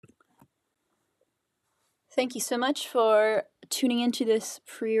Thank you so much for tuning into this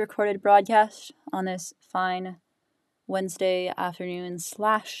pre-recorded broadcast on this fine Wednesday afternoon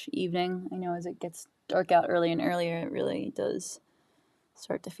 / evening. I know as it gets dark out earlier and earlier, it really does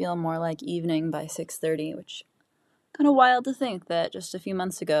start to feel more like evening by 6:30, which kind of wild to think that just a few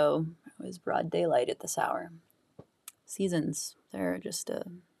months ago it was broad daylight at this hour. Seasons, they're just a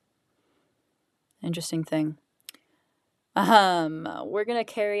interesting thing. We're gonna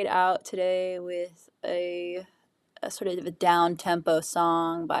carry it out today with a sort of a down tempo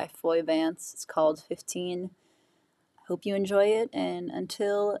song by Foy Vance. It's called 15. Hope you enjoy it, and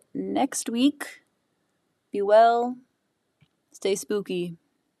until next week, be well, stay spooky,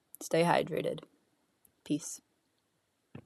 stay hydrated. Peace.